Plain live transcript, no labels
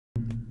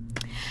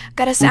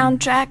Got a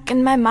soundtrack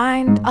in my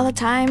mind all the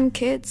time.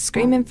 Kids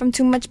screaming from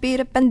too much beat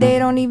up and they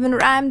don't even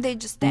rhyme. They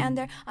just stand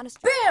there on a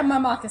Bam! My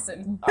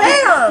moccasin.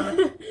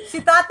 Bam! She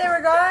thought they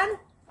were gone?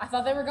 I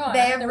thought they were gone.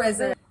 They have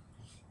risen.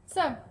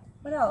 So,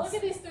 what else?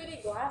 look at these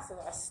 3D glasses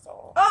I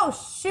stole. Oh,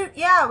 shoot.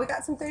 Yeah, we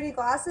got some 3D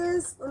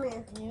glasses. Let me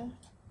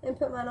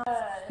put mine on.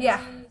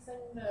 Yeah.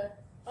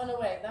 Oh, no,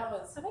 wait. That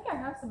was... I think I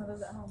have some of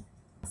those at home.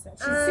 She's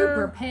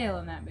super pale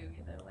in that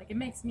movie, though. Like, it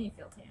makes me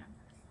feel tan.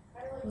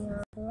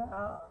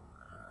 Yeah.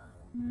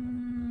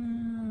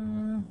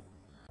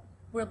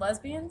 We're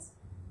lesbians?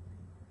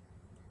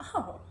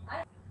 Oh.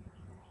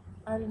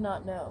 I did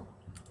not know.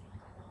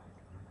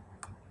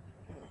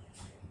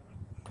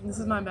 This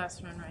is my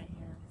best friend right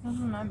here. This is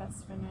my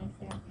best friend right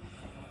here.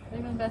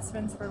 We've been best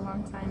friends for a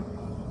long time.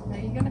 Are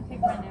you gonna pick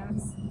my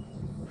nose?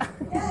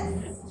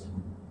 Yes!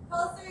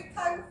 Pulsary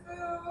Kung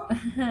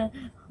Fu!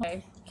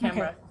 Okay,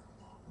 camera. Okay.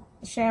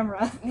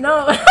 Shamrock.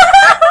 No!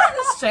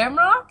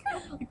 Shamrock?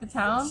 Like the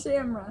town?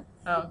 Shamrock.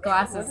 Oh,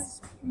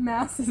 glasses.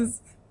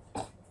 Masses.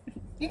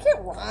 You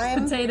can't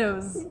rhyme.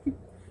 Potatoes.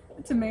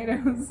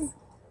 Tomatoes.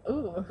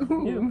 Ooh.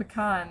 Ooh,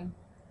 pecan.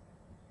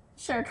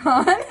 Shere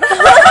Khan.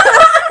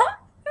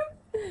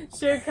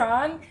 Shere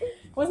Khan?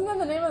 Wasn't that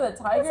the name of the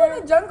tiger? It's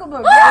in the Jungle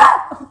Book.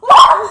 Yeah.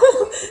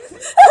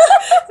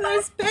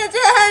 There's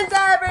pigeons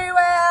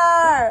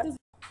everywhere.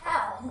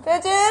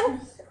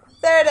 Pigeon?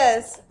 There it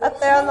is. Up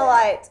there on the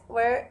light.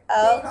 Where?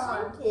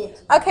 Oh.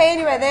 Okay,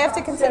 anyway, they have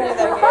to consider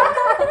their game.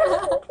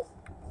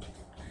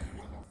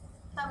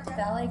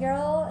 Valley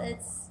Girl,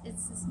 it's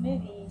this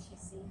movie you should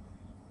see.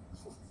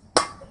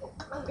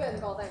 I'm good,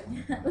 Nicole, thanks.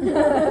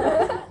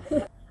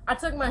 I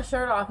took my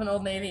shirt off in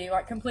Old Navy,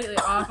 like completely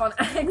off on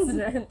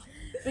accident.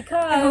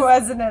 Because it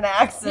wasn't an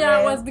accident.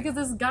 Yeah, it was because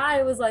this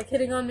guy was like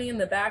hitting on me in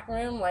the back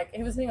room. Like,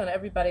 he was hitting on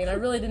everybody, and I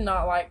really did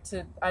not like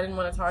to, I didn't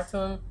want to talk to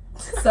him.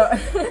 So,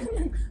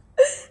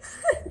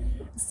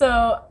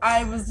 so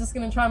I was just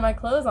going to try my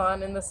clothes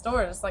on in the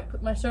store, just like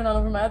put my shirt on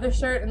over my other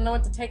shirt, and I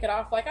went to take it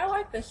off. Like, I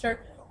like this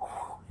shirt.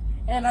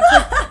 And I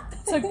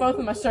took both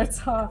of my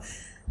shirts off.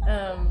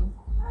 And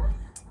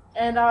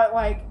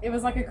it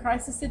was like a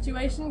crisis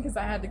situation because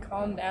I had to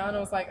calm down. I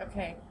was like,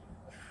 okay,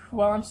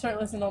 well, I'm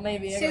shirtless in Old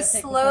Navy. She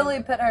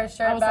slowly put her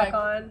shirt back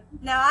on.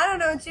 Now, I don't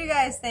know what you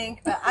guys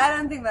think, but I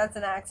don't think that's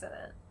an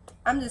accident.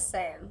 I'm just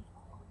saying.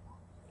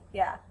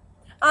 Yeah.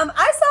 I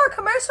saw a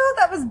commercial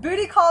that was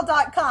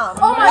bootycall.com.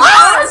 Oh my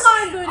gosh!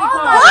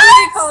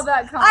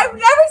 Bootycall.com. I've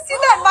never seen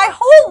that in my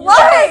whole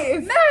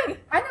life. Meg,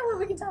 I know what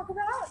we can talk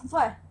about.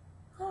 What?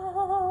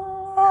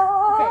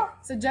 Okay,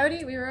 so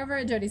Jodie, we were over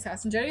at Jodie's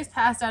house, and Jodie's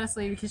passed out of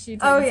sleep because she'd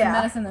taken some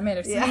medicine that made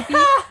her sleepy.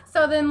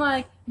 So then,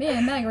 like, me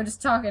and Meg were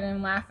just talking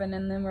and laughing,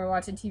 and then we were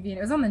watching TV, and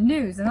it was on the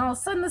news, and all of a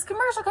sudden this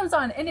commercial comes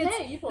on, and it's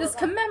this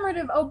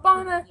commemorative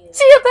Obama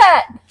Chia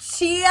Pet!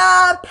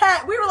 Chia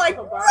Pet! We were like,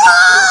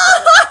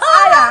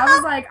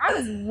 I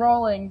was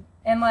rolling,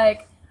 and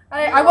like,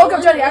 I woke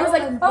up Jodie, I was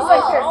like,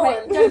 here,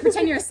 wait, Jodie,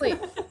 pretend you're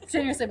asleep.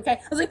 Pretend you're asleep, okay?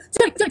 I was like,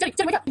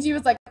 Jodie, wake up. And she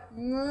was like,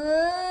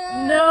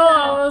 no,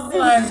 I was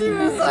like, she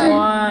was like,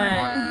 what?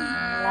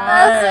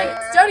 I was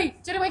like,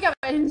 Jodie, wake up.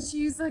 And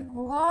she was like,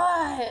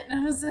 what? And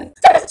I was like,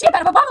 Jodie,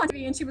 Obama on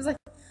TV. And she was like,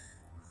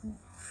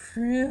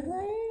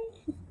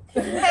 really?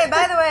 Hey,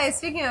 by the way,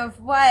 speaking of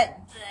what,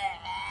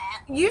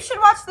 you should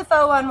watch the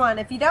 411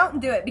 if you don't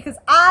do it, because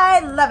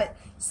I love it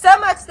so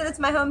much that it's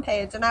my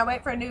homepage, and I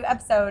wait for a new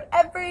episode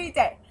every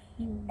day.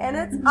 And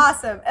it's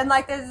awesome. And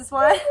like there's this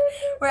one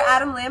where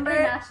Adam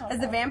Lambert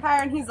is a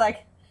vampire and he's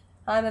like,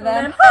 I'm a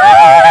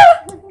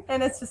vampire.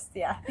 And it's just,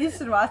 yeah, you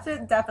should watch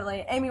it,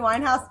 definitely. Amy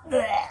Winehouse.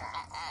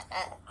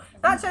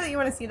 Not sure that you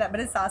want to see that, but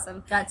it's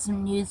awesome. Got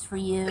some news for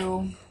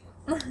you.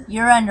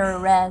 You're under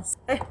arrest.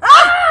 Okay.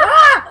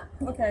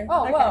 Oh, okay.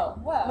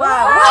 Whoa.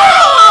 Wow.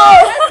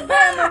 That's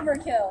bad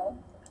overkill.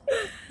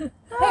 Hey,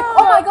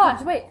 oh my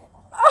gosh, wait.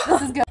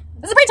 This is good.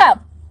 This is a pre-child.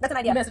 That's an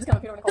idea. It's a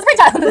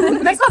pre-child.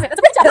 Next closet. It's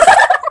a pre-child.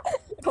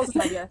 Closest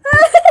idea.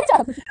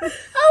 Oh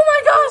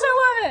my gosh, I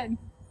love it.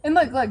 And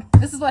look,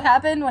 this is what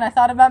happened when I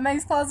thought about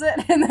Meg's closet,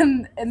 and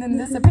then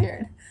this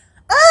appeared.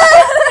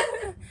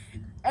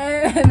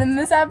 and then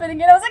this happened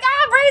again. I was like,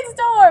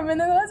 brainstorm, and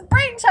then it was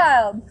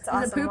brainchild. It's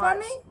awesome. Does it poop on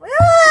me?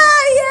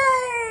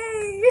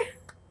 Yay!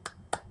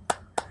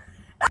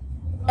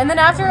 And then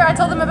after I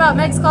told them about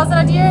Meg's closet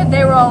idea,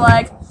 they were all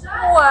like,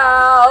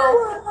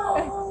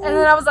 wow. And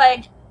then I was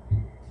like,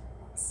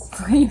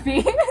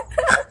 sleepy.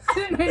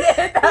 Didn't mean to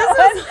hit that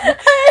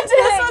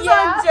This was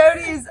on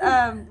Jodie's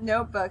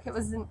notebook. It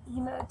was an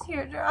emo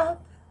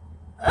teardrop.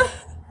 I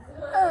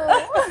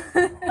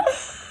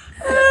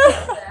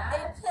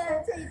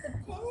can't take the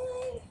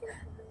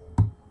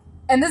pain.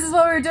 And this is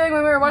what we were doing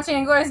when we were watching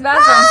Inglourious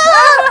Basterds.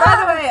 By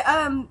the way,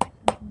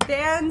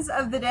 bands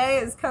of the day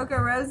is Coco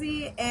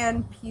Rosie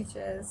and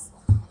Peaches.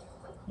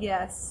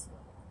 Yes.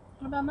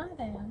 What about my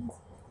bands?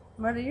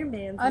 What are your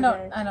bands? I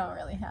don't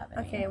really have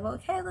any. Okay, well,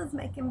 Kayla's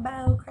making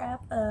bow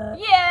crap up.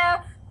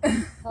 Yeah.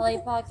 Polly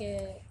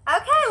Pocket.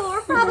 Okay, well,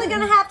 we're probably going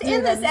to have to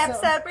end this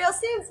episode real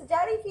soon. So,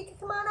 Jodie, if you could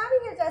come on out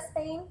of here,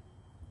 Josephine.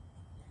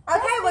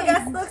 Okay, well,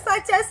 guys, looks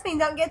like Josephine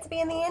don't get to be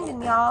in the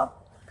ending, y'all.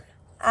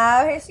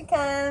 Oh, here she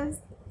comes.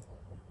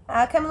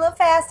 I'll come a little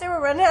faster.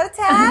 We're running out of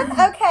time.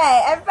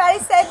 Okay, everybody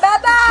say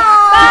bye-bye.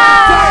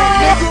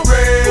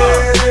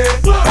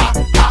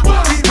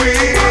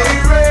 Bye.